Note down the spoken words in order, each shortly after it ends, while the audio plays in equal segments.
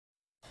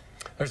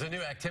There's a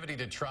new activity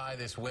to try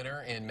this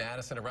winter in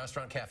Madison, a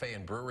restaurant, cafe,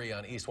 and brewery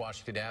on East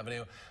Washington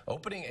Avenue,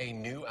 opening a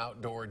new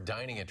outdoor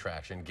dining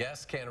attraction.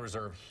 Guests can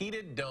reserve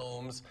heated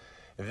domes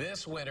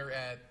this winter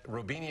at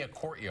Robinia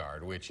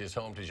Courtyard, which is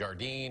home to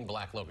Jardin,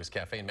 Locust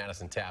Cafe and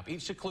MadisonTap.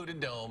 Each secluded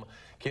dome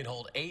can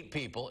hold 8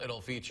 people.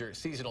 It'll feature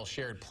seasonal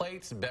shared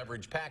plates,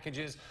 beverage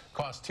packages.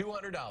 Costs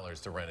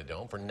 $200 to rent a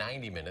dome for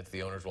 90 minutes.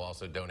 The owners will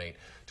also donate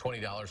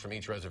 $20 from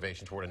each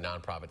reservation toward a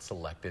nonprofit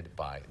selected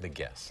by the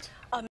guest.